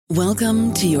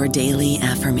Welcome to your daily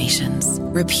affirmations.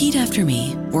 Repeat after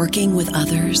me. Working with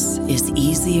others is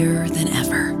easier than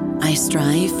ever. I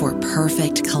strive for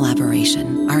perfect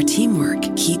collaboration. Our teamwork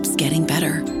keeps getting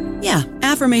better. Yeah,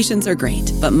 affirmations are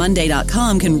great, but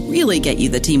Monday.com can really get you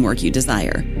the teamwork you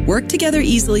desire. Work together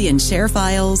easily and share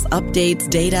files, updates,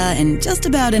 data, and just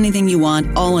about anything you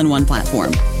want all in one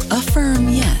platform. Affirm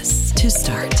yes to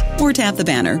start, or tap the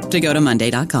banner to go to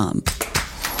Monday.com.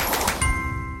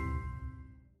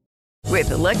 With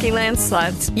the Lucky Land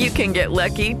Slots, you can get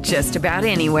lucky just about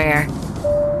anywhere.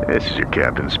 This is your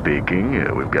captain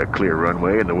speaking. We've got clear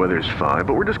runway and the weather's fine,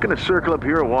 but we're just going to circle up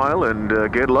here a while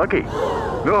and get lucky.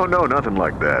 No, nothing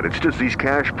like that. It's just these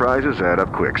cash prizes add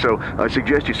up quick. So I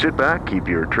suggest you sit back, keep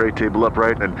your tray table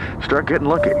upright, and start getting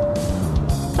lucky.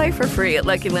 Play for free at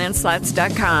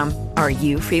LuckyLandSlots.com. Are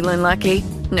you feeling lucky?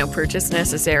 No purchase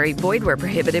necessary. Void where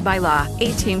prohibited by law.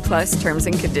 18+ terms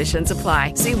and conditions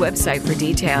apply. See website for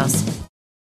details.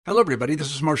 Hello, everybody.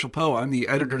 This is Marshall Poe. I'm the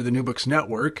editor of the New Books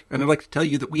Network, and I'd like to tell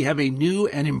you that we have a new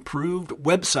and improved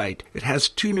website. It has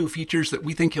 2 new features that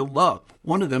we think you'll love.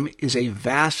 One of them is a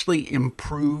vastly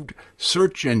improved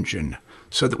search engine,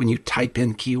 so that when you type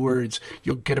in keywords,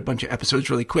 you'll get a bunch of episodes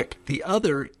really quick. The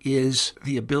other is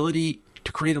the ability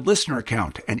to create a listener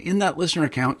account. And in that listener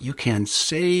account, you can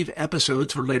save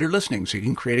episodes for later listening. So you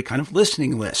can create a kind of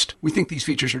listening list. We think these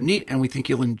features are neat and we think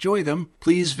you'll enjoy them.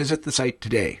 Please visit the site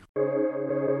today.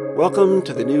 Welcome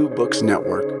to the New Books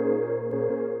Network.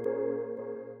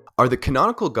 Are the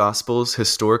canonical Gospels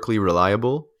historically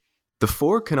reliable? The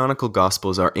 4 canonical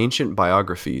Gospels are ancient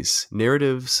biographies,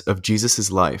 narratives of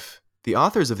Jesus' life. The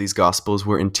authors of these Gospels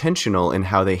were intentional in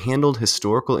how they handled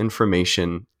historical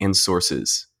information and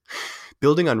sources.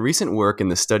 Building on recent work in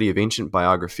the study of ancient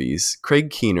biographies,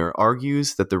 Craig Keener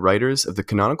argues that the writers of the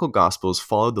canonical Gospels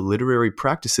followed the literary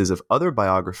practices of other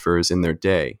biographers in their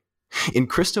day. In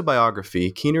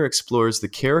Christobiography, Keener explores the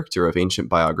character of ancient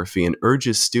biography and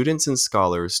urges students and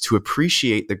scholars to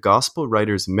appreciate the Gospel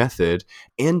writer's method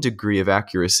and degree of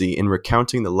accuracy in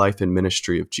recounting the life and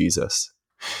ministry of Jesus.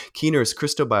 Keener's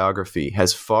Christobiography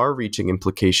has far-reaching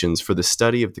implications for the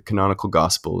study of the canonical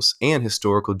Gospels and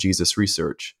historical Jesus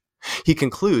research. He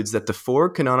concludes that the 4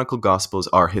 canonical Gospels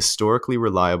are historically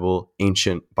reliable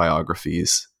ancient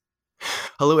biographies.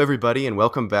 Hello, everybody, and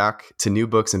welcome back to New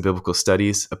Books and Biblical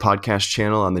Studies, a podcast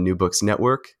channel on the New Books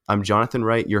Network. I'm Jonathan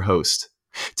Wright, your host.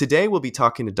 Today, we'll be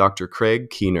talking to Dr. Craig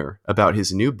Keener about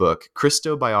his new book,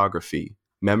 Christobiography,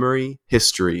 Memory,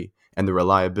 History, and the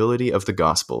Reliability of the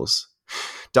Gospels.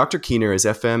 Dr. Keener is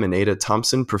F.M. and Ada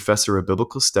Thompson Professor of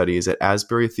Biblical Studies at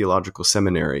Asbury Theological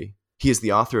Seminary. He is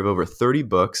the author of over 30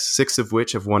 books, 6 of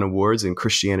which have won awards in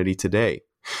Christianity Today.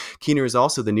 Keener is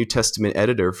also the New Testament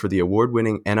editor for the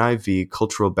award-winning NIV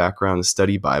Cultural Background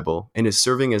Study Bible and is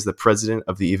serving as the president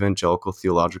of the Evangelical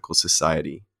Theological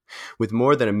Society. With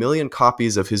more than 1 million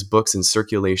copies of his books in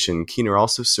circulation, Keener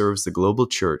also serves the global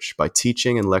church by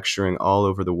teaching and lecturing all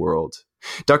over the world.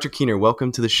 Dr. Keener,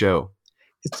 welcome to the show.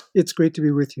 It's great to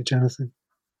be with you, Jonathan.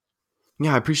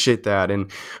 Yeah, I appreciate that.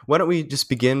 And why don't we just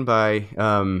begin by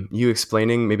you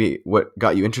explaining maybe what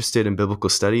got you interested in biblical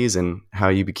studies and how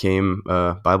you became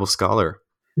a Bible scholar?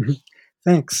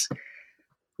 Thanks.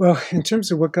 Well, in terms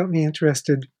of what got me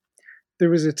interested, there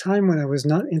was a time when I was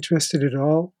not interested at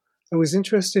all. I was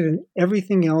interested in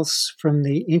everything else from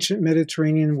the ancient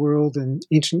Mediterranean world and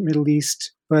ancient Middle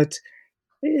East, but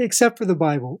except for the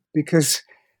Bible, because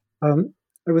I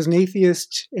was an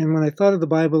atheist. And when I thought of the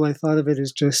Bible, I thought of it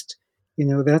as just,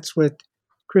 that's what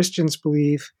Christians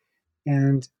believe,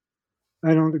 and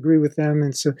I don't agree with them.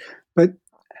 And so, but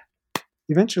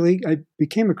eventually I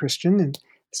became a Christian. And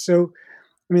so,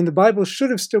 the Bible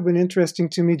should have still been interesting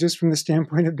to me just from the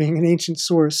standpoint of being an ancient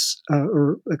source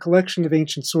or a collection of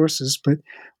ancient sources. But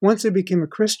once I became a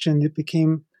Christian, it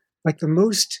became like the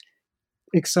most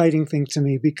exciting thing to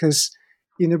me because,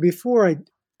 before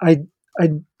I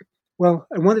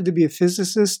wanted to be a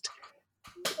physicist.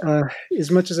 As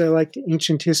much as I liked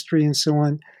ancient history and so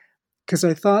on, because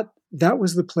I thought that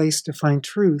was the place to find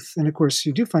truth. And of course,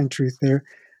 you do find truth there.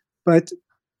 But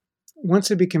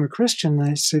once I became a Christian,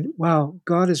 I said, wow,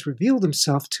 God has revealed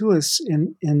himself to us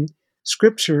in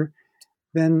Scripture.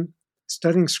 Then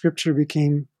studying Scripture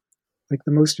became like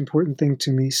the most important thing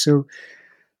to me. So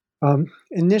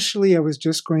initially, I was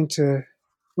just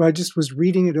I just was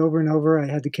reading it over and over. I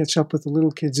had to catch up with the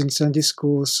little kids in Sunday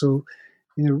school. So,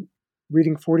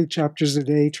 reading 40 chapters a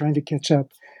day, trying to catch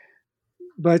up.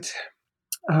 But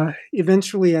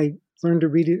eventually I learned to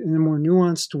read it in a more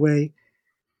nuanced way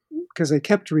because I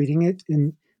kept reading it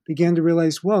and began to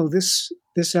realize, whoa, this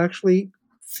actually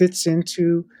fits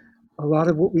into a lot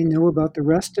of what we know about the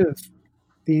rest of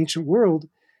the ancient world.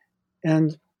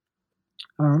 And,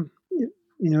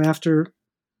 after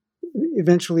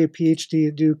eventually a PhD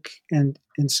at Duke and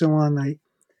so on, I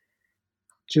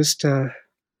just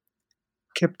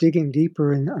kept digging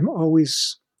deeper, and I'm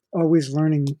always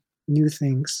learning new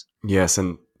things. Yes,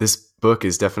 and this book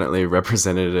is definitely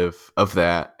representative of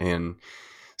that. And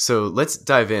so let's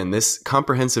dive in. This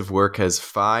comprehensive work has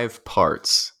 5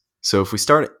 parts. So if we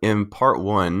start in part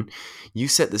 1, you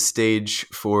set the stage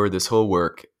for this whole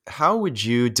work. How would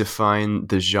you define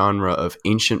the genre of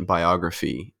ancient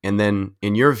biography? And then,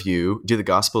 in your view, do the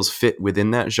Gospels fit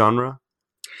within that genre?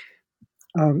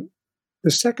 The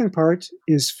second part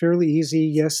is fairly easy.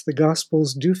 Yes, the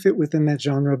Gospels do fit within that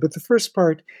genre, but the first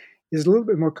part is a little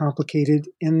bit more complicated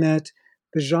in that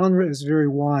the genre is very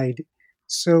wide.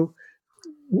 So,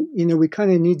 we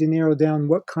kind of need to narrow down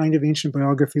what kind of ancient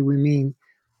biography we mean.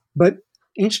 But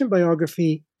ancient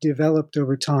biography developed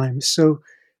over time. So,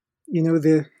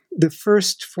 the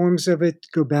first forms of it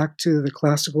go back to the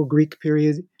classical Greek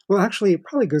period. Well, actually, it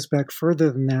probably goes back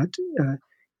further than that.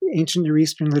 Ancient Near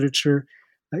Eastern literature,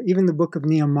 even the book of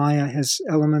Nehemiah has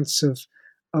elements of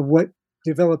what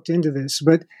developed into this.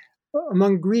 But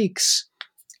among Greeks,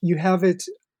 you have it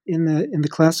in the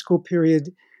classical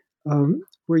period,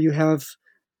 where you have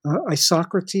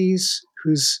Isocrates,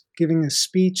 who's giving a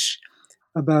speech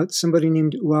about somebody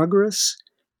named Euagoras.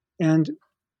 And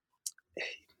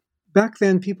back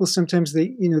then, people sometimes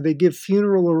they give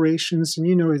funeral orations,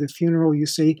 and at a funeral you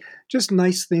say just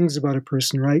nice things about a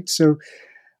person, right? So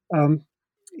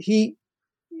he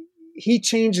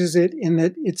changes it in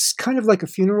that it's kind of like a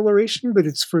funeral oration, but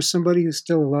it's for somebody who's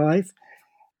still alive.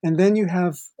 And then you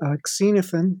have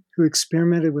Xenophon, who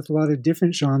experimented with a lot of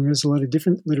different genres, a lot of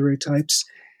different literary types,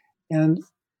 and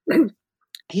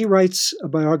he writes a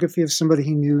biography of somebody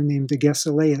he knew named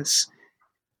Agesilaus.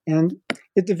 And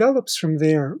it develops from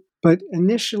there. But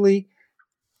initially,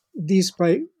 these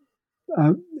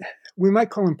we might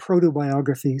call them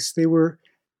proto-biographies. They were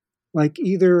like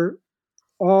either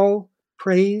all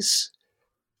praise,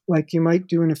 like you might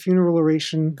do in a funeral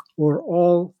oration, or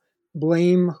all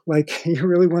blame, like you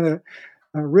really want to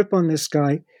rip on this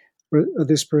guy or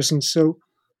this person. So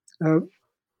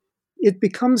it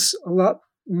becomes a lot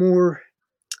more,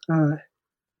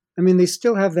 they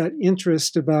still have that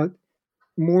interest about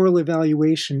moral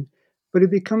evaluation, but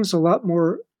it becomes a lot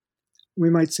more, we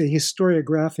might say,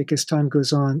 historiographic as time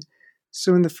goes on.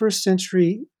 So in the 1st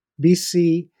century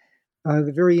BC,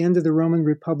 the very end of the Roman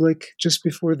Republic, just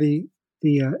before the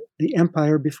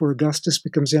empire, before Augustus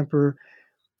becomes emperor,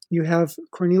 you have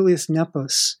Cornelius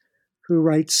Nepos, who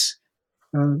writes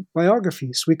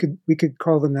biographies. We could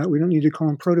call them that. We don't need to call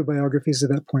them proto-biographies at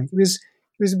that point. He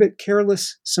was a bit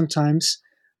careless sometimes,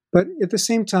 but at the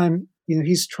same time,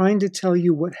 he's trying to tell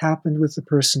you what happened with the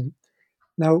person.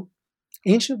 Now,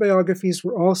 ancient biographies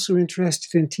were also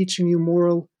interested in teaching you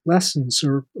moral lessons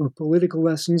or political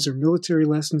lessons or military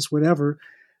lessons, whatever,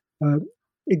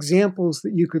 examples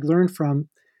that you could learn from.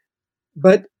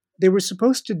 But they were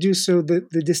supposed to do so. The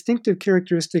distinctive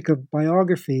characteristic of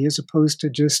biography, as opposed to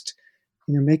just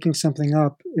making something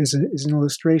up as an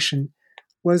illustration,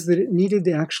 was that it needed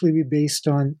to actually be based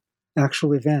on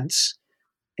actual events.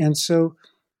 And so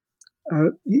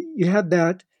you had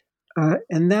that,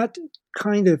 and that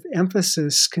kind of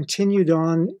emphasis continued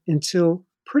on until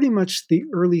pretty much the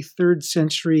early 3rd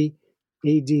century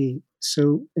AD.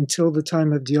 So until the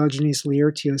time of Diogenes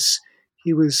Laertius,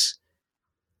 he was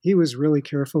really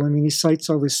careful. He cites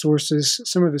all his sources.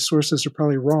 Some of his sources are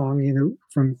probably wrong,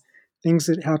 from things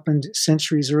that happened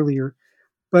centuries earlier.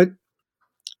 But,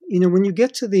 when you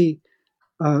get to the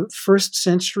 1st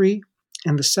century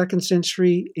and the 2nd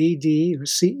century AD or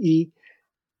CE,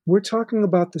 we're talking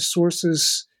about the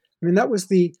sources. That was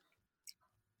the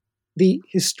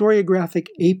historiographic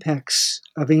apex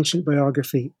of ancient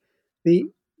biography.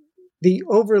 The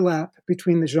overlap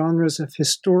between the genres of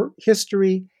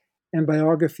history and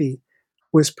biography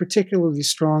was particularly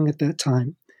strong at that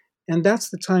time. And that's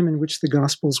the time in which the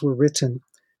Gospels were written.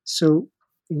 So,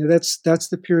 that's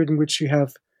the period in which you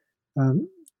have,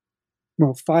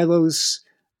 Philo's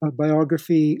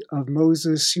biography of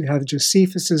Moses. You have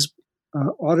Josephus's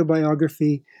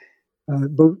autobiography,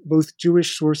 both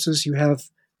Jewish sources. You have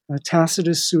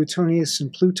Tacitus, Suetonius,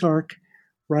 and Plutarch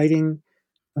writing,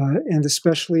 and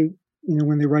especially,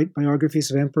 when they write biographies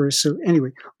of emperors. So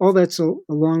anyway, all that's a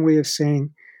long way of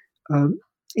saying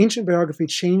ancient biography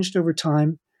changed over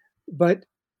time, but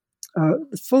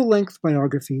full-length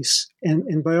biographies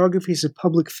and biographies of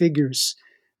public figures,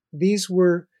 these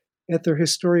were at their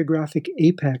historiographic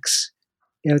apex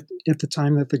at the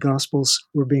time that the Gospels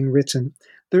were being written.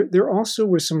 There also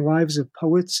were some lives of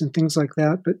poets and things like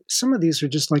that, but some of these are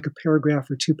just like a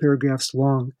paragraph or two paragraphs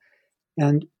long.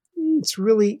 And it's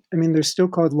really, I mean, they're still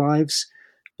called lives,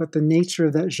 but the nature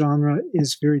of that genre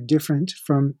is very different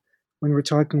from when we're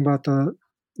talking about the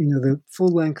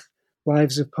full-length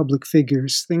lives of public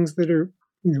figures, things that are,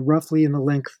 roughly in the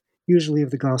length, usually,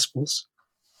 of the Gospels.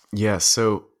 Yeah,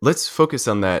 so let's focus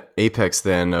on that apex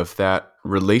then of that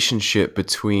relationship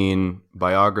between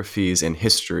biographies and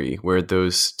history, where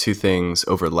those two things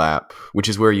overlap, which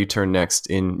is where you turn next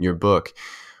in your book.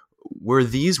 Were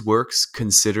these works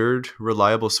considered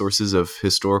reliable sources of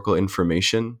historical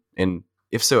information? And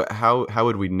if so, how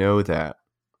would we know that?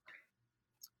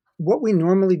 What we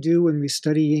normally do when we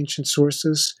study ancient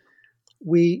sources,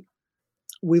 we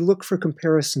look for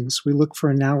comparisons, we look for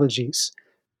analogies.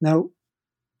 Now,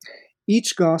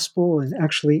 each gospel and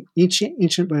actually each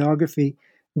ancient biography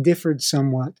differed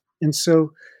somewhat. And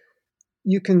so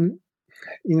you can,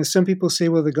 some people say,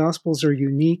 well, the gospels are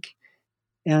unique,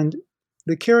 and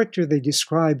the character they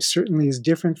describe certainly is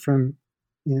different from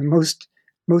most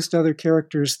other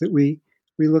characters that we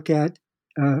look at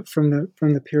from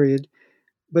the period.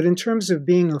 But in terms of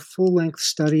being a full-length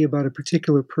study about a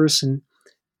particular person,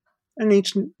 an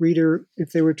ancient reader,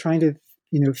 if they were trying to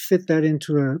fit that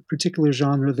into a particular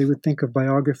genre, they would think of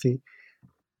biography.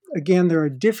 Again, there are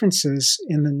differences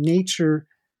in the nature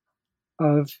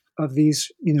of these,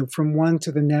 from one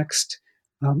to the next.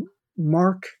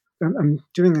 Mark, I'm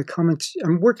doing a comment.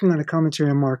 I'm working on a commentary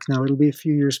on Mark now. It'll be a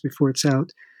few years before it's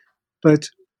out, but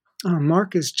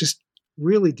Mark is just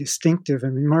really distinctive. I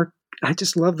mean, Mark, I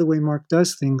just love the way Mark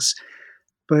does things,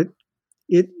 but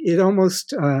it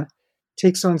almost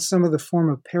takes on some of the form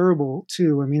of parable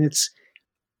too. I mean,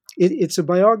 it's a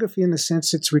biography in the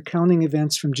sense it's recounting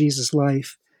events from Jesus'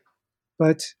 life,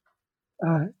 but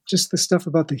just the stuff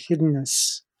about the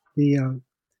hiddenness, the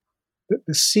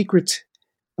secret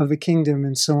of the kingdom,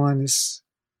 and so on is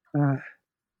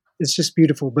it's just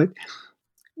beautiful. But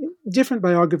different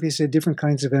biographies had different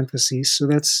kinds of emphases, so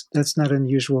that's not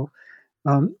unusual.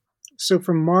 So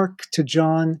from Mark to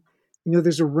John,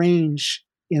 there's a range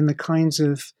in the kinds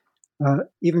of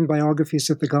even biographies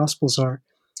that the Gospels are.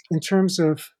 In terms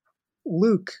of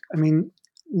Luke, I mean,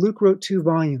 Luke wrote 2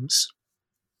 volumes,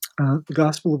 the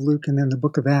Gospel of Luke and then the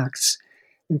Book of Acts.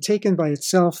 And taken by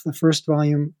itself, the first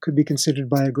volume could be considered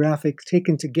biographic.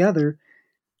 Taken together,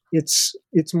 it's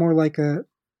more like a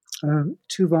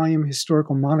 2-volume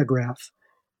historical monograph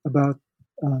about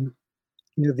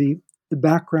the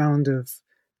background of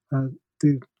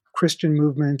the Christian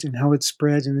movement and how it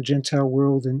spread in the Gentile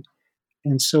world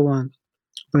and so on.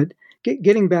 But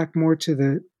getting back more to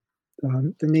the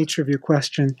nature of your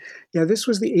question, yeah, this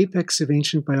was the apex of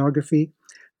ancient biography.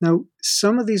 Now,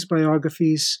 some of these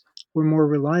biographies were more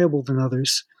reliable than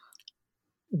others,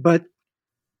 but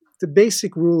the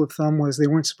basic rule of thumb was they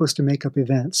weren't supposed to make up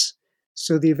events.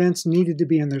 So the events needed to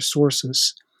be in their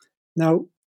sources. Now,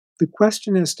 the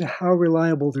question as to how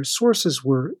reliable their sources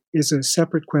were is a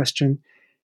separate question,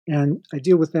 and I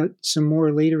deal with that some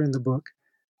more later in the book.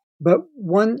 But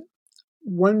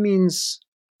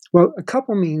a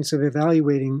couple means of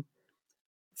evaluating,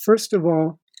 first of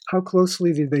all, how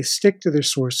closely did they stick to their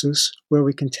sources, where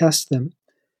we can test them,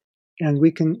 and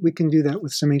we can do that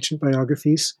with some ancient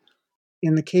biographies.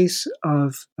 In the case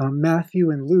of Matthew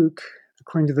and Luke,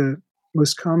 according to the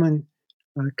most common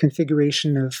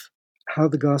configuration of how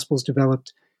the Gospels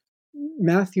developed,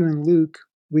 Matthew and Luke,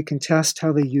 we can test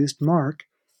how they used Mark.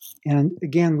 And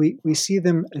again, we see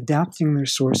them adapting their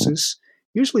sources,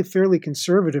 usually fairly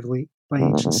conservatively by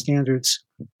ancient standards.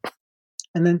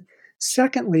 And then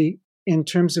secondly, in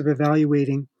terms of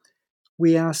evaluating,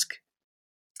 we ask,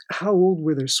 how old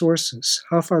were their sources?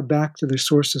 How far back do their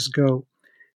sources go?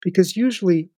 Because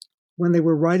usually when they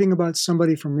were writing about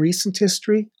somebody from recent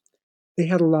history, they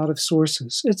had a lot of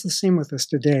sources. It's the same with us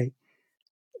today.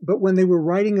 But when they were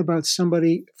writing about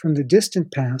somebody from the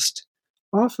distant past,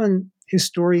 often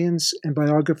historians and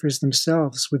biographers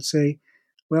themselves would say,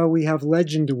 well, we have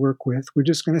legend to work with. We're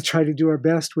just going to try to do our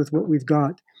best with what we've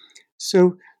got.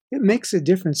 So it makes a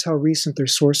difference how recent their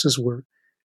sources were.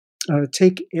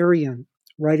 Take Arrian,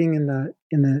 writing in the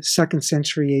 2nd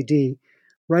century AD,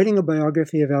 writing a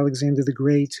biography of Alexander the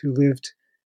Great, who lived,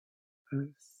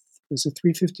 was it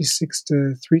 356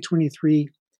 to 323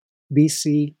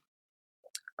 BC?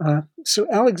 So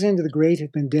Alexander the Great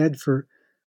had been dead for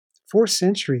 4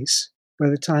 centuries by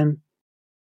the time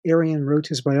Arrian wrote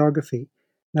his biography.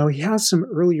 Now, he has some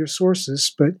earlier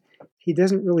sources, but he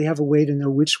doesn't really have a way to know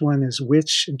which one is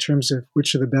which in terms of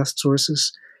which are the best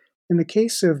sources. In the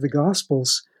case of the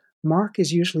Gospels, Mark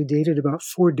is usually dated about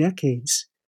 4 decades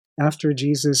after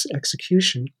Jesus'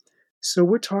 execution. So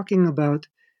we're talking about,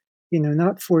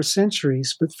 not 4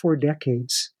 centuries, but 4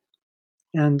 decades.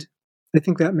 And I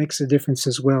think that makes a difference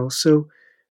as well. So,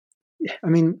 I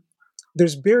mean,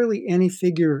 there's barely any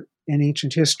figure in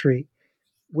ancient history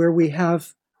where we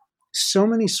have so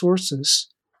many sources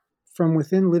from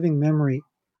within living memory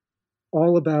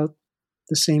all about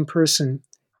the same person,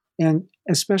 and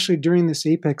especially during this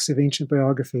apex of ancient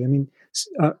biography. I mean,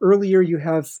 earlier you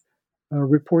have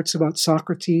reports about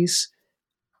Socrates,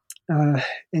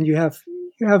 and you have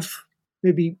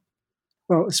maybe,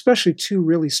 well, especially 2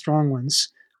 really strong ones,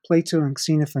 Plato and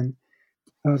Xenophon.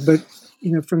 But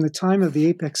from the time of the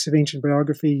apex of ancient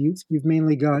biography, you've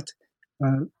mainly got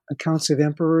accounts of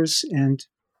emperors and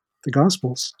the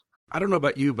Gospels. I don't know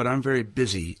about you, but I'm very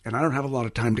busy and I don't have a lot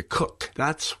of time to cook.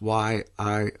 That's why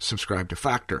I subscribe to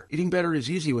Factor. Eating better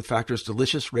is easy with Factor's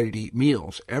delicious, ready-to-eat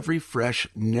meals. Every fresh,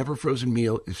 never frozen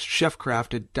meal is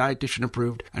chef-crafted, dietitian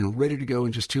approved, and ready to go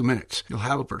in just 2 minutes. You'll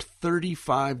have over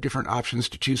 35 different options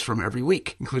to choose from every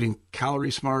week, including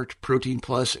Calorie Smart, Protein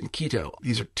Plus, and Keto.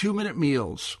 These are 2-minute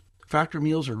meals. Factor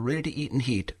meals are ready to eat and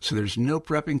heat, so there's no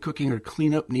prepping, cooking, or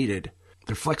cleanup needed.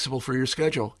 They're flexible for your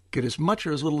schedule. Get as much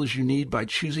or as little as you need by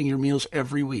choosing your meals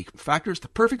every week. Factor is the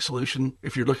perfect solution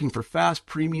if you're looking for fast,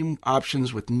 premium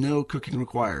options with no cooking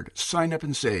required. Sign up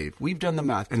and save. We've done the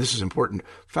math, and this is important.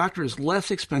 Factor is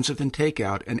less expensive than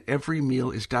takeout, and every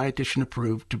meal is dietitian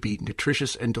approved to be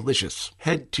nutritious and delicious.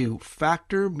 Head to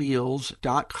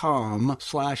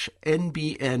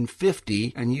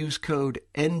factormeals.com/NBN50 and use code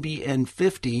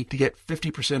NBN50 to get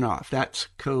 50% off. That's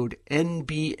code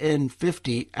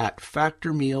NBN50 at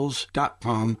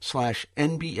factormeals.com/NBN50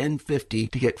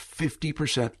 to get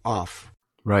 50% off.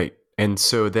 Right. And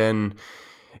so then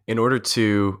in order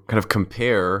to kind of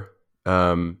compare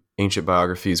ancient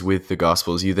biographies with the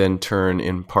Gospels, you then turn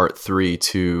in part 3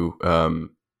 to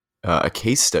a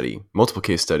case study, multiple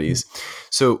case studies.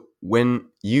 So when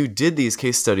you did these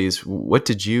case studies, what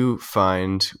did you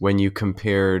find when you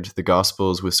compared the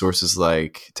Gospels with sources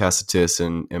like Tacitus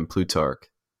and Plutarch?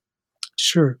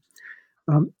 Sure.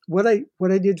 What I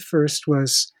did first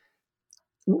was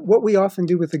what we often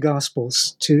do with the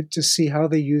Gospels to see how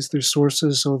they use their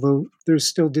sources, although there's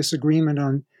still disagreement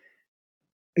on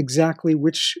exactly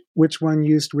which one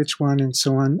used which one and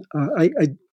so on.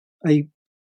 I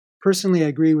personally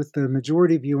agree with the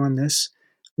majority view on this,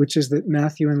 which is that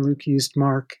Matthew and Luke used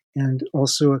Mark and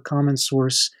also a common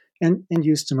source and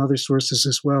used some other sources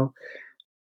as well.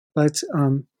 But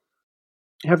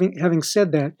having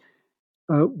said that,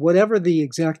 whatever the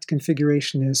exact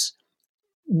configuration is,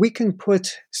 we can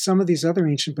put some of these other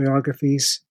ancient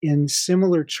biographies in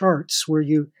similar charts where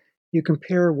you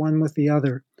compare one with the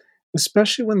other,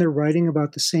 especially when they're writing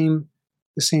about the same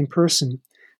person.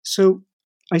 So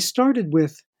I started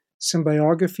with some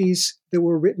biographies that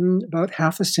were written about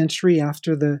half a century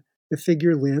after the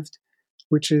figure lived,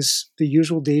 which is the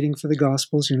usual dating for the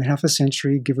Gospels, half a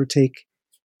century, give or take,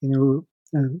 a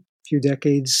few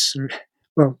decades,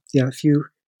 or a few,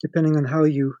 depending on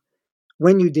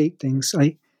when you date things.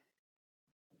 I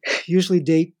usually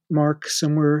date Mark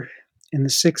somewhere in the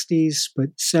 60s, but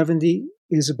 70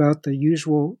 is about the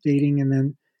usual dating. And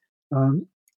then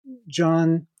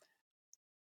John,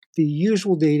 the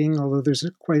usual dating, although there's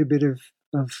quite a bit of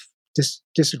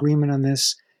disagreement on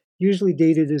this, usually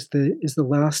dated as the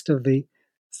last of the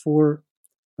 4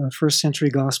 first century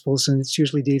Gospels, and it's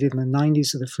usually dated in the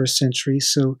 90s of the first century.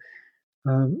 So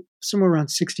somewhere around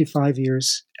 65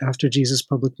 years after Jesus'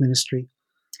 public ministry.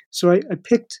 So I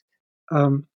picked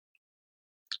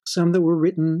some that were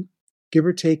written, give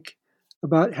or take,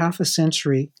 about half a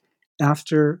century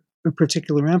after a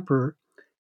particular emperor.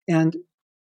 And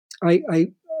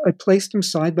I placed them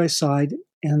side by side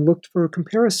and looked for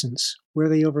comparisons where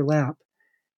they overlap.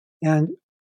 And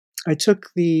I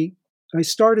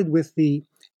started with the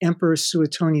Emperor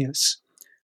Suetonius,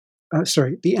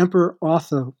 the Emperor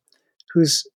Otho,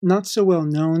 who's not so well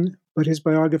known, but his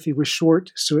biography was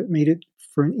short, so it made it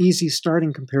for an easy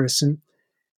starting comparison.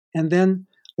 And then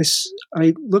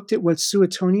I looked at what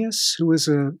Suetonius, who was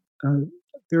a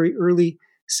very early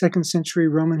 2nd century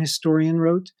Roman historian,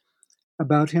 wrote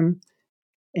about him,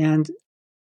 and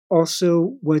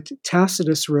also what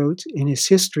Tacitus wrote in his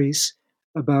histories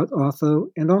about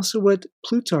Otho, and also what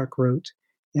Plutarch wrote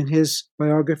in his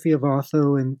biography of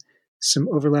Otho, and some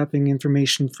overlapping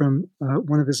information from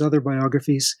one of his other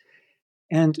biographies.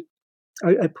 And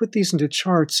I put these into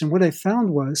charts, and what I found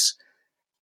was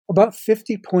about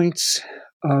 50 points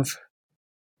of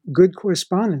good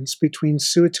correspondence between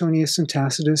Suetonius and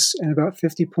Tacitus, and about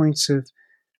 50 points of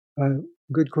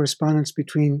good correspondence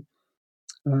between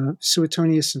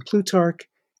Suetonius and Plutarch.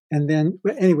 And then,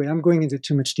 anyway, I'm going into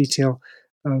too much detail.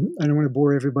 I don't want to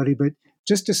bore everybody, but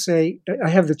just to say, I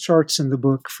have the charts in the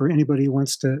book for anybody who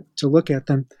wants to look at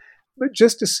them. But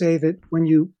just to say that when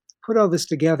you put all this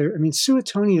together, I mean,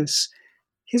 Suetonius,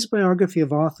 his biography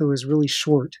of Otho is really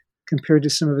short compared to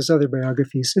some of his other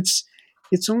biographies.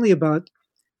 It's only about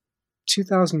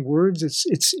 2,000 words.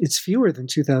 It's fewer than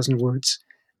 2,000 words.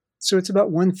 So it's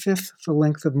about 1/5 the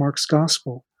length of Mark's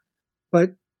gospel.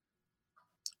 But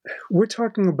we're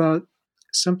talking about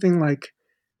something like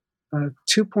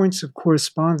 2 points of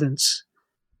correspondence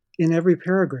in every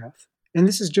paragraph. And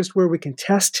this is just where we can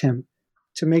test him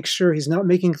to make sure he's not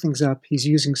making things up, he's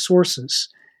using sources.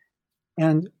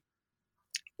 And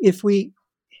if we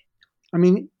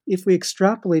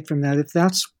extrapolate from that, if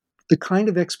that's the kind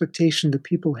of expectation that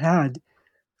people had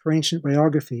for ancient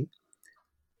biography,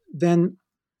 then,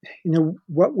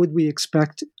 what would we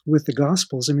expect with the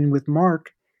Gospels? I mean, with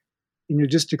Mark,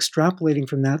 just extrapolating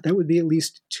from that, that would be at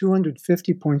least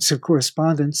 250 points of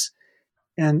correspondence.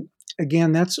 And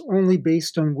again, that's only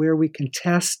based on where we can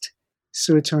test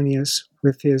Suetonius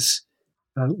with his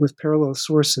with parallel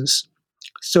sources.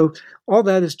 So all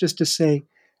that is just to say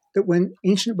that when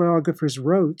ancient biographers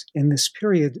wrote in this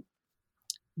period,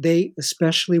 they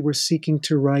especially were seeking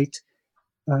to write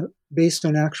based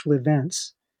on actual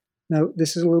events. Now,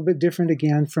 this is a little bit different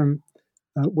again from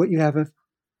what you have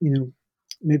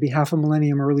maybe half a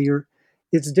millennium earlier.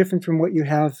 It's different from what you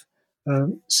have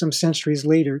some centuries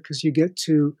later, because you get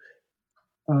to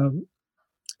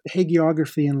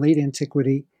hagiography in late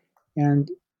antiquity, and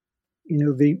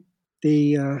they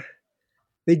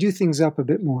do things up a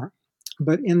bit more.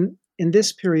 But in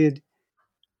this period,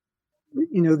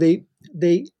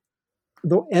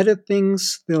 they'll edit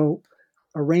things, they'll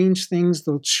arrange things,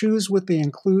 they'll choose what they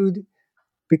include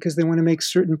because they want to make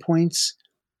certain points,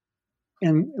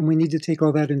 and we need to take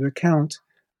all that into account.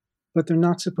 But they're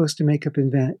not supposed to make up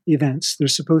events. They're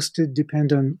supposed to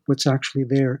depend on what's actually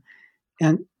there.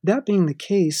 And that being the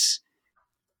case,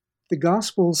 the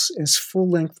Gospels as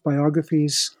full-length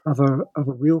biographies of a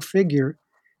real figure,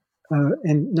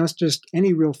 and not just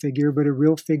any real figure, but a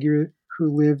real figure who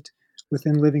lived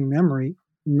within living memory,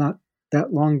 not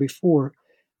that long before,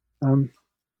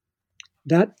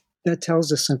 that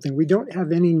tells us something. We don't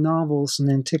have any novels in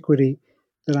antiquity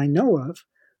that I know of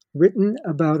written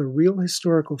about a real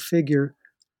historical figure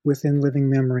within living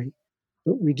memory.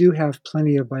 But we do have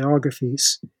plenty of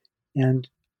biographies. And,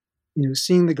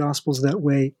 seeing the Gospels that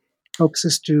way helps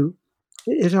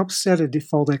set a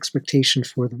default expectation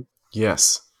for them.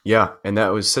 Yes. Yeah. And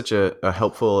that was such a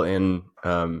helpful and,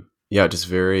 just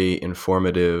very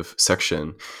informative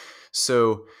section.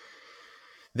 So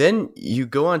then you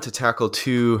go on to tackle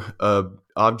two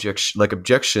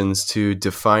objections to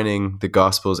defining the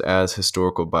Gospels as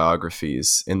historical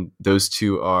biographies. And those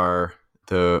two are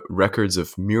the records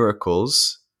of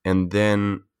miracles and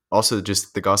then also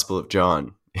just the Gospel of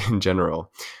John in general.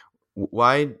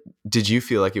 Why did you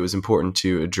feel like it was important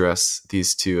to address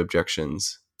these two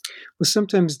objections? Well,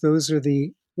 sometimes those are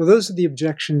the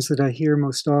objections that I hear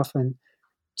most often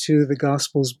to the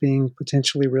Gospels being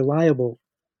potentially reliable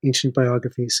ancient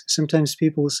biographies. Sometimes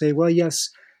people will say, well, yes,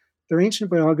 they're ancient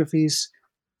biographies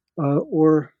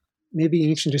or maybe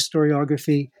ancient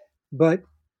historiography, but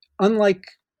unlike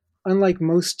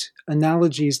most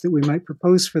analogies that we might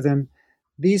propose for them,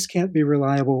 these can't be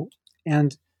reliable.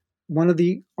 And one of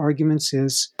the arguments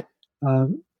is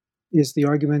the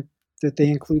argument that they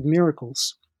include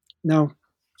miracles. Now,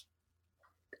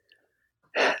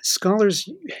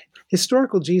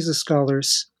 historical Jesus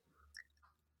scholars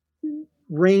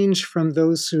range from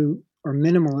those who are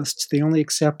minimalists, they only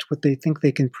accept what they think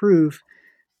they can prove,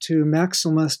 to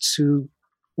maximalists who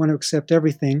want to accept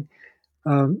everything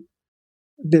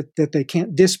that they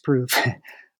can't disprove,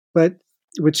 but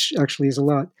which actually is a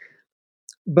lot.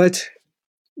 But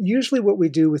usually what we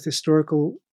do with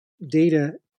historical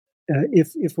data,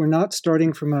 if we're not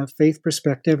starting from a faith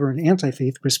perspective or an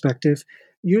anti-faith perspective,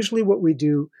 usually what we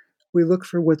do, we look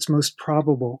for what's most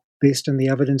probable based on the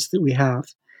evidence that we have.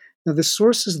 Now, the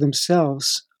sources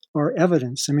themselves are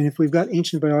evidence. I mean, if we've got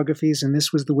ancient biographies and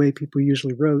this was the way people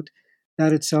usually wrote,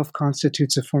 that itself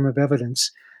constitutes a form of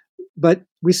evidence. But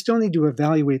we still need to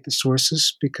evaluate the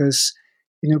sources because,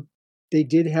 they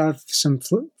did have some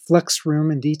flex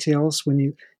room and details when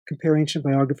you compare ancient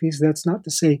biographies. That's not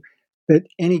to say that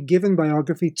any given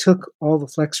biography took all the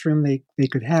flex room they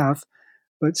could have,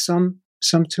 but some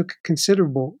took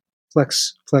considerable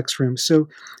flex room. So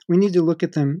we need to look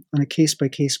at them on a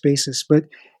case-by-case basis. But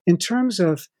in terms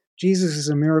of Jesus as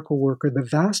a miracle worker, the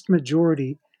vast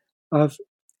majority of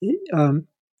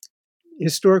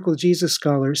historical Jesus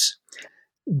scholars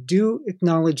do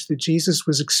acknowledge that Jesus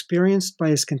was experienced by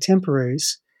his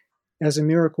contemporaries as a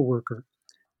miracle worker.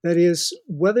 That is,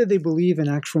 whether they believe in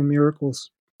actual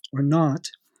miracles or not,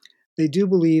 they do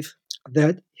believe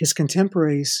that his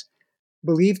contemporaries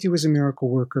believed he was a miracle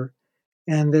worker,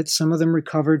 and that some of them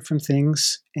recovered from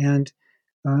things, and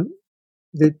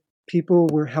that people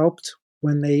were helped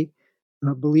when they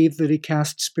believed that he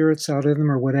cast spirits out of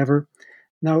them or whatever.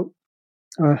 Now,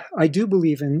 I do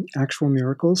believe in actual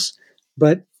miracles,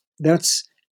 but that's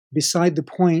beside the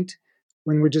point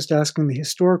when we're just asking the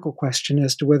historical question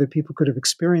as to whether people could have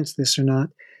experienced this or not,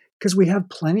 because we have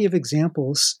plenty of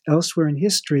examples elsewhere in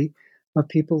history of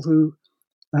people who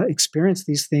experience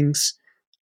these things,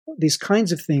 these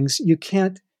kinds of things. You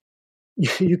can't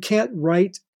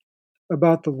write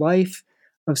about the life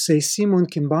of, say, Simon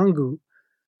Kimbangu,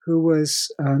 who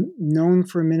was known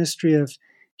for a ministry of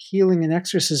healing and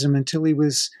exorcism until he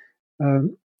was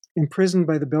imprisoned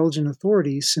by the Belgian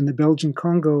authorities in the Belgian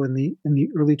Congo in the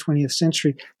early 20th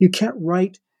century. You can't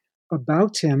write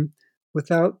about him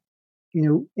without,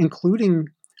 including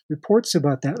reports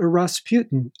about that. Or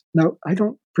Rasputin. Now, I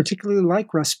don't particularly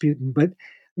like Rasputin, but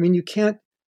I mean, you can't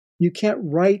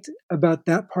write about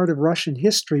that part of Russian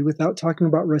history without talking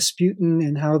about Rasputin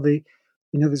and how the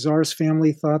Tsar's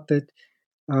family thought that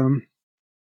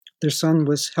their son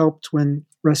was helped when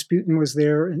Rasputin was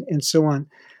there, and so on.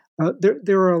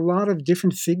 There are a lot of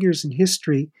different figures in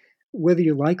history, whether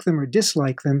you like them or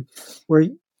dislike them, where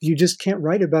you just can't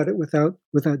write about it without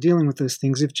dealing with those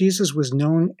things. If Jesus was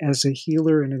known as a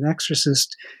healer and an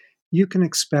exorcist, you can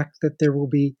expect that there will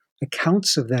be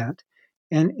accounts of that.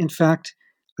 And in fact,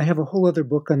 I have a whole other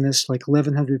book on this, like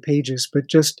 1,100 pages, but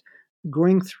just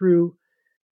going through,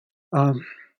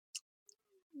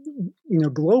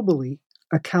 globally,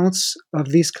 accounts of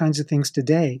these kinds of things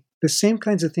today, the same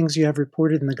kinds of things you have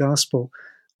reported in the gospel.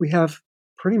 We have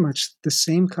pretty much the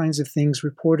same kinds of things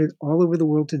reported all over the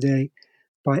world today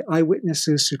by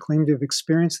eyewitnesses who claim to have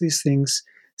experienced these things.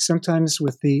 Sometimes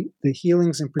with the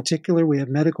healings in particular, we have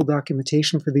medical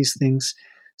documentation for these things.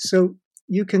 So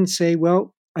you can say,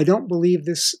 well, I don't believe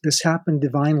this happened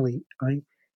divinely. I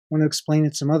want to explain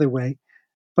it some other way.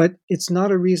 But it's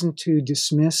not a reason to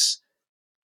dismiss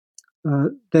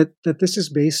that this is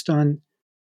based on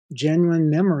genuine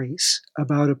memories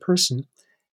about a person.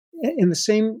 In the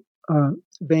same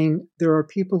vein, there are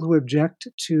people who object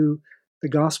to the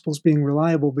Gospels being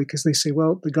reliable because they say,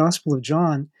 well, the Gospel of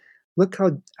John, look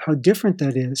how different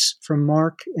that is from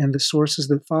Mark and the sources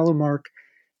that follow Mark.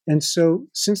 And so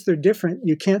since they're different,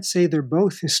 you can't say they're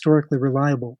both historically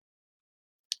reliable.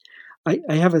 I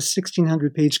have a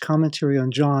 1,600-page commentary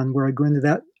on John where I go into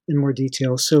that in more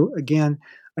detail. So again,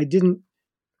 I didn't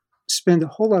spend a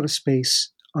whole lot of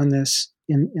space on this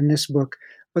in this book,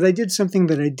 but I did something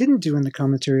that I didn't do in the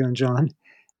commentary on John,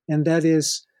 and that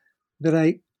is that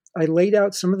I laid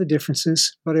out some of the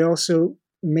differences, but I also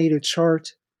made a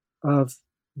chart of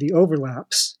the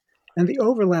overlaps. And the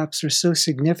overlaps are so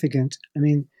significant. I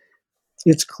mean,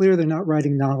 it's clear they're not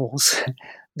writing novels.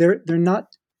 They're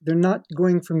not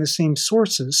going from the same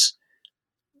sources.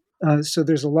 So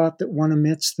there's a lot that one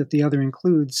omits that the other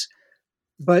includes,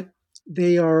 but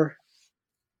they're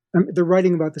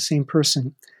writing about the same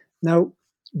person. Now,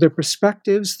 their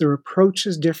perspectives, their approach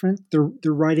is different.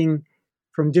 They're writing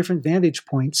from different vantage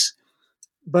points,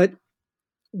 but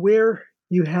where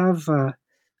you have the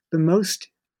most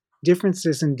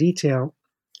differences in detail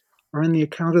are in the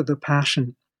account of the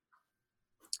Passion.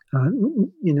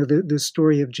 The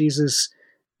story of Jesus'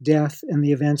 death and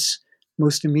the events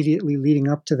most immediately leading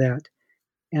up to that.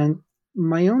 And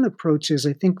my own approach is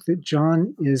I think that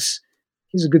John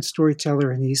he's a good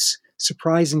storyteller and he's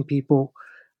surprising people.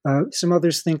 Some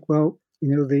others think, well,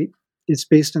 it's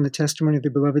based on the testimony of the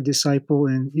beloved disciple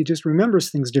and he just remembers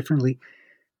things differently.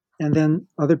 And then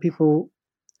other people,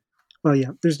 well,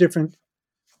 yeah, there's different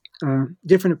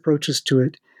approaches to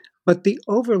it. But the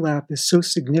overlap is so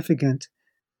significant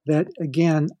that,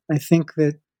 again, I think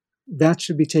that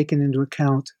should be taken into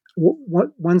account. What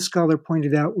one scholar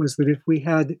pointed out was that if we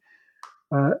had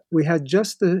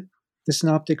just the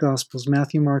Synoptic Gospels,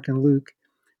 Matthew, Mark, and Luke,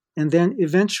 and then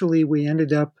eventually we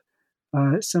ended up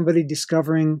somebody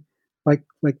discovering, like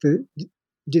the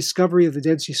discovery of the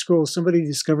Dead Sea Scrolls, somebody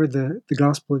discovered the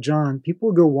Gospel of John, people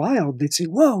would go wild. They'd say,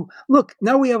 whoa, look,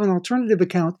 now we have an alternative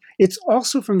account. It's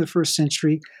also from the first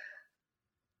century.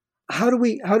 How do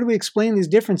we explain these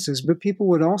differences? But people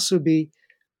would also be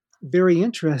very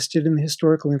interested in the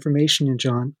historical information in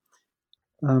John.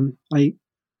 I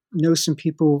know some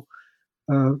people,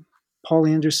 Paul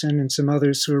Anderson and some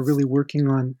others, who are really working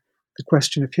on the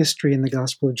question of history in the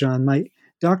Gospel of John. My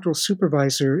doctoral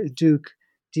supervisor at Duke,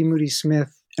 D. Moody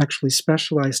Smith, actually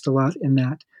specialized a lot in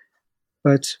that.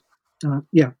 But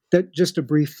that just a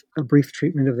brief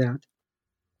treatment of that.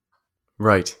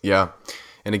 Right. Yeah.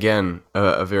 And again,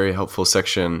 a very helpful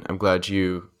section. I'm glad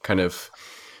you kind of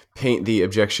paint the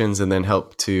objections and then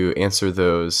help to answer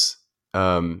those.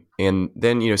 And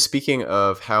then, speaking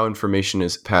of how information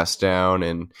is passed down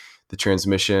and the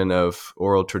transmission of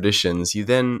oral traditions, you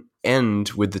then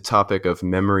end with the topic of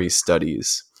memory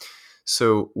studies.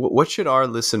 So what should our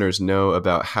listeners know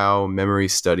about how memory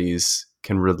studies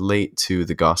can relate to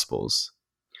the Gospels?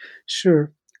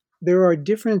 Sure. There are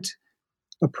different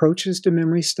approaches to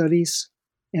memory studies,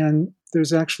 and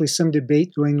there's actually some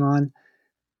debate going on.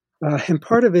 And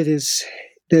part of it is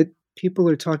that people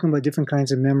are talking about different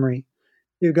kinds of memory.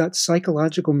 You've got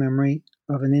psychological memory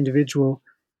of an individual,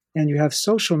 and you have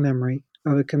social memory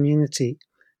of a community,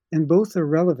 and both are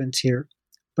relevant here.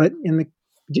 But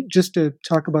just to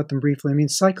talk about them briefly,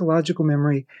 psychological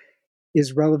memory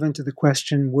is relevant to the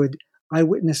question, would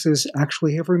eyewitnesses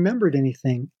actually have remembered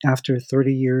anything after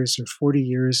 30 years or 40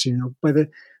 years? By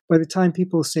the time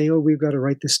people say, oh, we've got to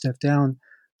write this stuff down,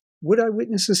 would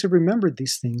eyewitnesses have remembered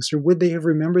these things, or would they have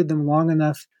remembered them long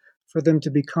enough for them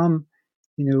to become,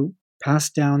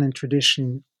 passed down in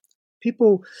tradition?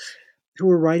 People who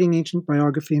were writing ancient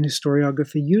biography and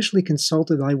historiography usually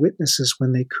consulted eyewitnesses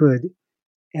when they could.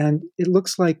 And it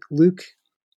looks like Luke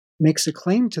makes a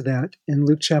claim to that in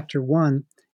Luke chapter 1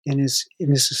 in his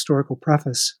historical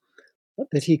preface,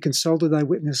 that he consulted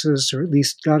eyewitnesses, or at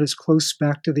least got as close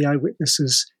back to the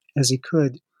eyewitnesses as he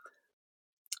could.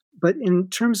 But in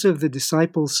terms of the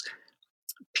disciples,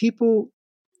 people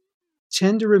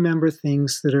tend to remember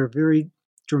things that are very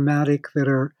dramatic, that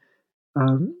are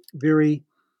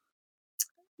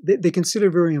they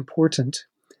consider very important.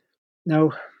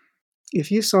 Now, if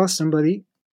you saw somebody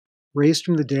raised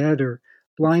from the dead, or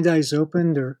blind eyes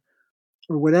opened, or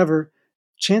whatever,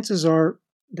 chances are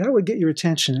that would get your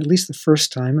attention, at least the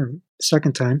first time or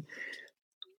second time.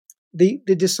 The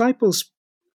disciples,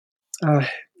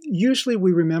 usually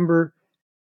we remember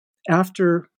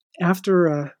after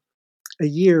a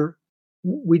year,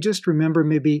 we just remember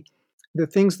maybe the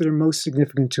things that are most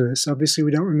significant to us. Obviously,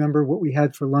 we don't remember what we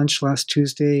had for lunch last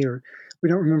Tuesday, or we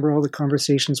don't remember all the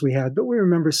conversations we had, but we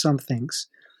remember some things.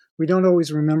 We don't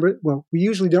always remember, we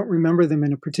usually don't remember them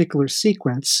in a particular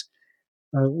sequence.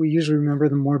 We usually remember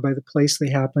them more by the place they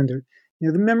happened, or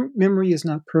the memory is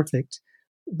not perfect,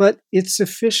 but it's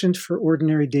sufficient for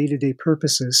ordinary day-to-day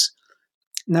purposes.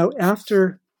 Now,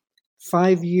 after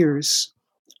 5 years,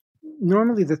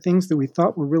 normally the things that we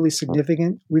thought were really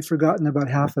significant, we've forgotten about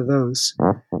half of those.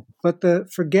 But the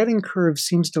forgetting curve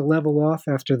seems to level off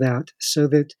after that, so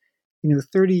that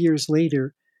 30 years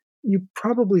later, you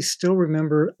probably still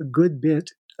remember a good bit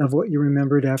of what you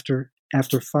remembered after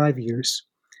 5 years.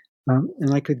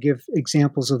 And I could give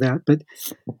examples of that, but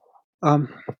I'm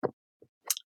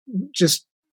just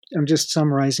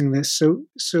summarizing this.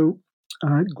 So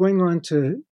going on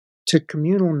to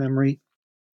communal memory,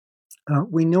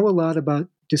 we know a lot about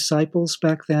disciples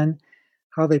back then,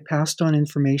 how they passed on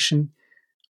information.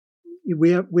 We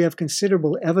have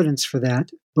considerable evidence for that,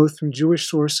 both from Jewish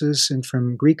sources and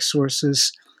from Greek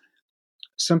sources.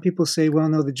 Some people say, well,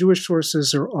 no, the Jewish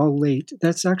sources are all late.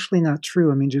 That's actually not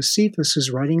true. Josephus, who's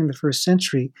writing in the first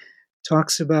century,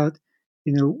 talks about,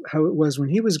 how it was when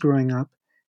he was growing up,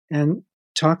 and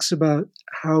talks about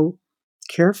how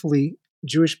carefully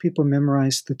Jewish people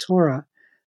memorized the Torah.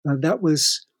 That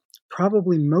was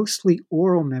probably mostly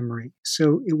oral memory.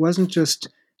 So it wasn't just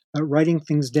writing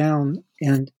things down,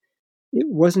 and it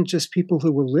wasn't just people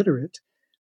who were literate.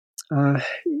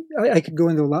 I could go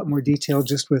into a lot more detail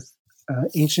just with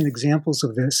ancient examples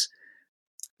of this.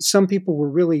 Some people were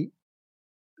really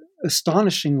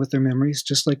astonishing with their memories,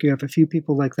 just like you have a few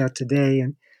people like that today.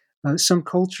 And some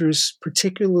cultures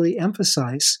particularly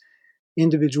emphasize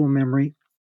individual memory.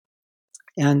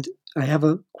 And I have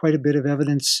quite a bit of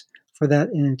evidence for that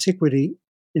in antiquity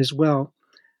as well.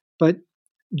 But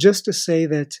just to say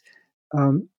that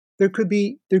there could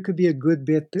be a good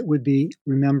bit that would be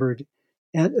remembered,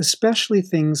 and especially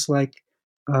things like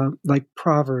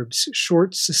Proverbs,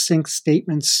 short, succinct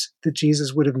statements that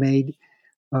Jesus would have made.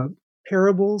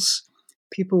 Parables,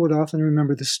 people would often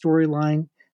remember the storyline.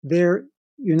 There,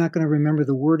 you're not going to remember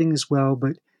the wording as well,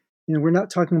 but we're not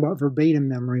talking about verbatim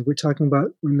memory. We're talking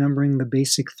about remembering the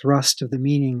basic thrust of the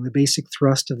meaning, the basic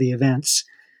thrust of the events.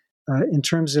 In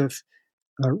terms of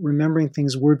remembering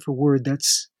things word for word,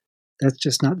 that's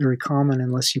just not very common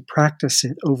unless you practice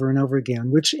it over and over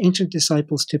again, which ancient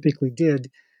disciples typically did,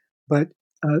 but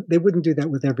they wouldn't do that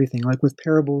with everything. Like with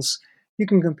parables, you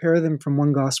can compare them from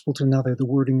one gospel to another. The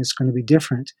wording is going to be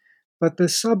different, but the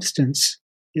substance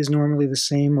is normally the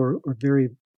same or very,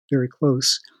 very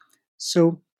close.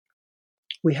 So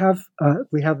we have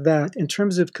that. In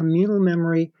terms of communal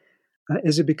memory,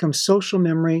 as it becomes social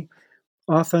memory,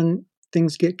 often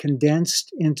things get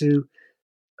condensed into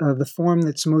the form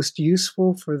that's most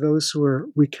useful for those who are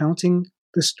recounting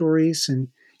the stories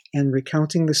and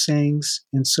recounting the sayings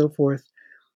and so forth.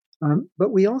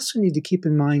 But we also need to keep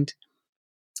in mind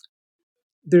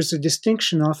there's a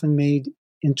distinction often made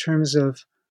in terms of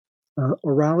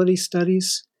orality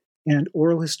studies and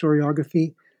oral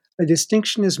historiography. A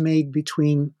distinction is made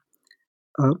between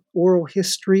oral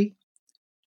history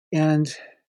and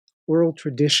oral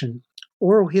tradition.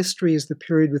 Oral history is the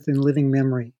period within living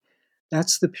memory.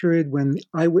 That's the period when the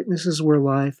eyewitnesses were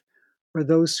alive, or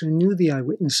those who knew the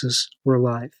eyewitnesses were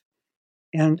alive.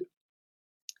 And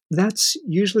that's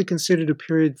usually considered a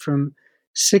period from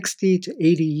 60 to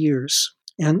 80 years,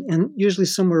 and usually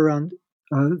somewhere around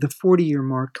the 40-year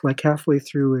mark, like halfway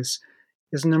through, as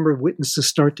a number of witnesses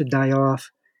start to die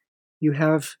off, you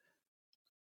have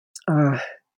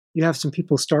some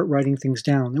people start writing things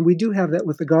down. And we do have that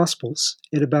with the Gospels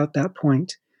at about that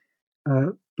point.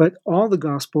 But all the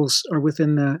Gospels are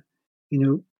within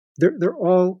they're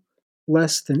all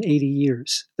less than 80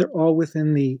 years. They're all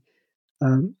within the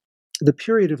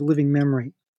period of living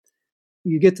memory.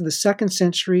 You get to the 2nd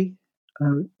century,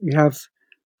 you have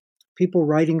people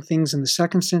writing things in the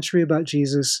 2nd century about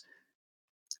Jesus.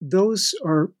 Those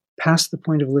are past the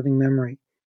point of living memory.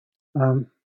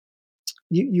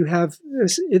 You have,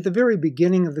 at the very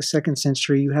beginning of the 2nd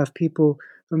century, you have people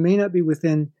who may not be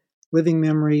within living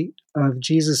memory of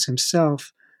Jesus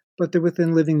himself, but they're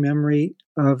within living memory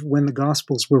of when the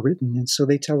Gospels were written. And so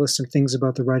they tell us some things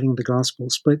about the writing of the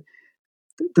Gospels. But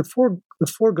the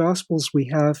four Gospels we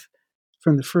have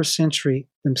from the 1st century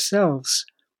themselves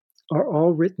are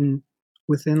all written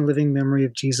within living memory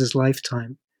of Jesus'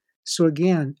 lifetime. So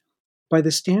again, by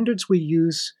the standards we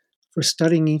use for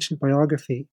studying ancient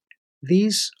biography,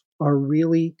 these are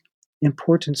really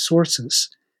important sources.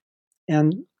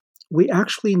 And we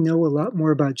actually know a lot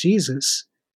more about Jesus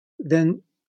than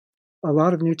a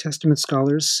lot of New Testament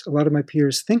scholars, a lot of my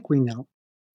peers think we know.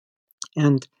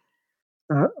 And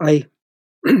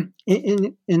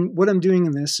in what I'm doing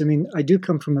in this, I mean, I do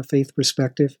come from a faith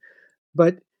perspective,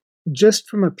 but just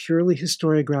from a purely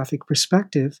historiographic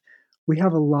perspective, we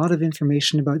have a lot of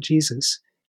information about Jesus.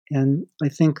 And I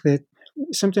think that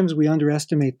sometimes we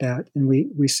underestimate that and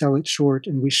we sell it short,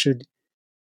 and we should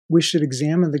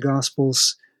examine the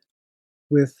Gospels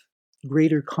with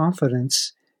greater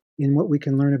confidence in what we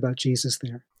can learn about Jesus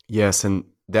there. Yes, and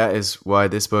that is why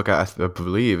this book, I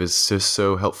believe, is just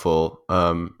so helpful,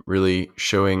 really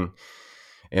showing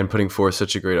and putting forth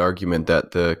such a great argument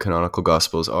that the canonical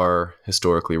Gospels are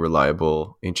historically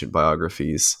reliable ancient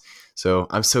biographies. So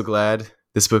I'm so glad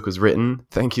this book was written.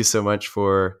 Thank you so much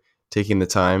for taking the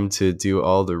time to do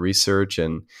all the research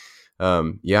and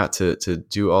to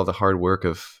do all the hard work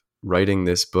of writing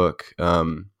this book.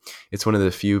 It's one of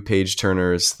the few page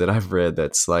turners that I've read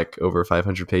that's like over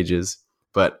 500 pages.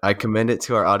 But I commend it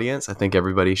to our audience. I think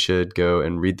everybody should go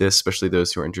and read this, especially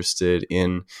those who are interested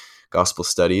in gospel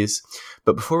studies.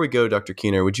 But before we go, Dr.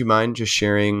 Keener, would you mind just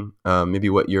sharing maybe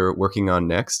what you're working on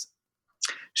next?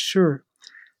 Sure.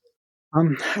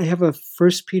 I have a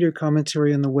 1 Peter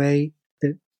commentary on the way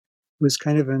that was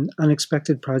kind of an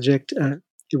unexpected project.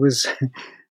 It was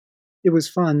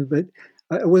fun, but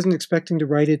I wasn't expecting to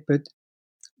write it. But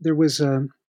there was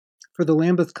for the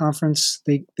Lambeth conference,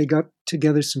 they got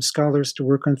together some scholars to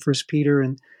work on 1 Peter,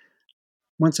 and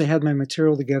once I had my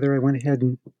material together, I went ahead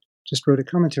and just wrote a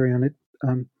commentary on it.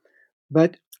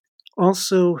 But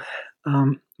also,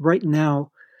 right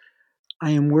now,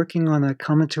 I am working on a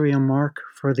commentary on Mark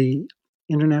for the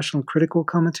International Critical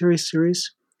Commentary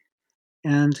series.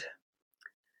 And,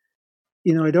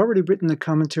 I'd already written a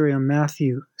commentary on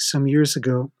Matthew some years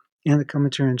ago, and a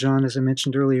commentary on John, as I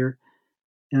mentioned earlier,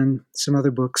 and some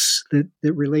other books that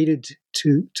related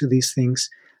to these things.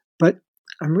 But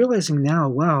I'm realizing now,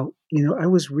 wow, I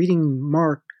was reading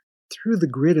Mark through the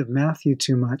grid of Matthew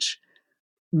too much.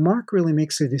 Mark really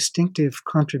makes a distinctive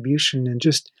contribution, and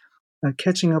just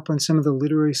catching up on some of the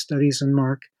literary studies on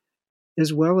Mark,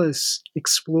 as well as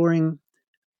exploring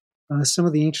some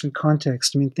of the ancient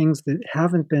context. I mean, things that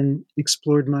haven't been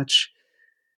explored much,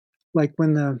 like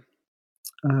when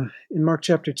in Mark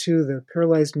chapter 2, the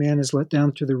paralyzed man is let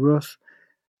down through the roof.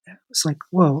 It's like,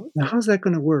 whoa, now how's that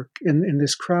going to work? And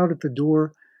this crowd at the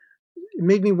door, it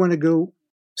made me want to go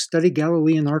study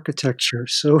Galilean architecture.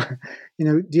 So,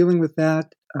 dealing with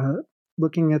that,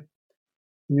 looking at,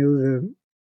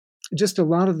 just a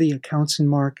lot of the accounts in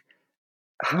Mark.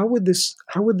 How would this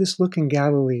look in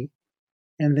Galilee?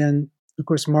 And then, of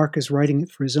course, Mark is writing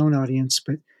it for his own audience,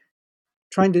 but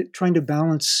trying to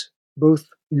balance both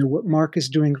what Mark is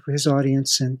doing for his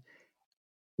audience and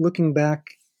looking back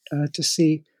to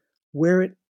see where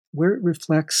it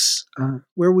reflects,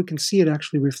 where we can see it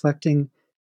actually reflecting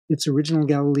its original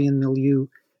Galilean milieu.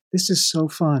 This is so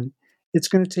fun. It's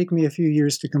going to take me a few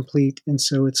years to complete, and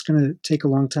so it's going to take a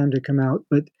long time to come out,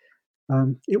 but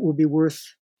it will be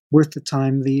worth the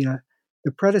time. The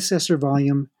predecessor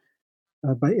volume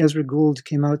by Ezra Gould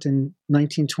came out in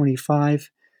 1925,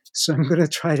 so I'm going to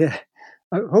try to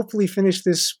hopefully finish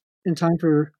this in time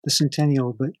for the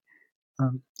centennial, but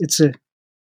it's a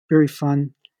very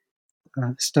fun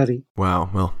study. Wow.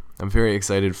 Well, I'm very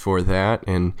excited for that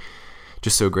and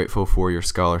just so grateful for your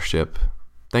scholarship.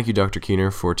 Thank you, Dr.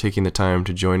 Keener, for taking the time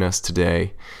to join us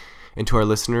today. And to our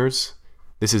listeners,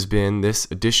 this has been this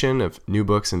edition of New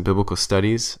Books in Biblical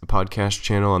Studies, a podcast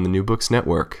channel on the New Books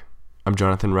Network. I'm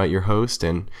Jonathan Wright, your host,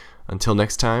 and until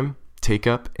next time, take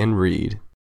up and read.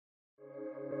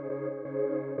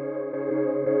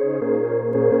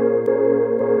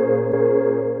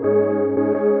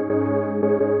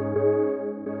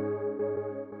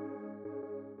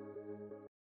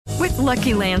 With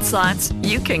Lucky Land Slots,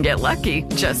 you can get lucky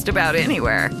just about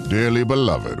anywhere. Dearly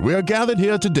beloved, we are gathered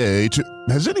here today to...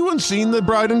 Has anyone seen the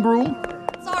bride and groom?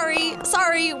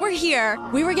 Sorry, we're here.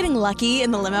 We were getting lucky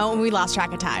in the limo and we lost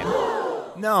track of time.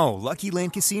 No, Lucky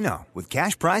Land Casino, with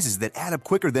cash prizes that add up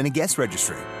quicker than a guest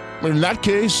registry. In that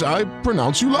case, I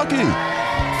pronounce you lucky.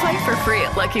 Play for free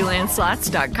at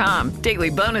LuckyLandSlots.com.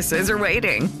 Daily bonuses are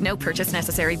waiting. No purchase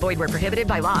necessary. Void where prohibited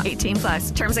by law.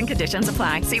 18+. Terms and conditions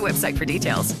apply. See website for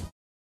details.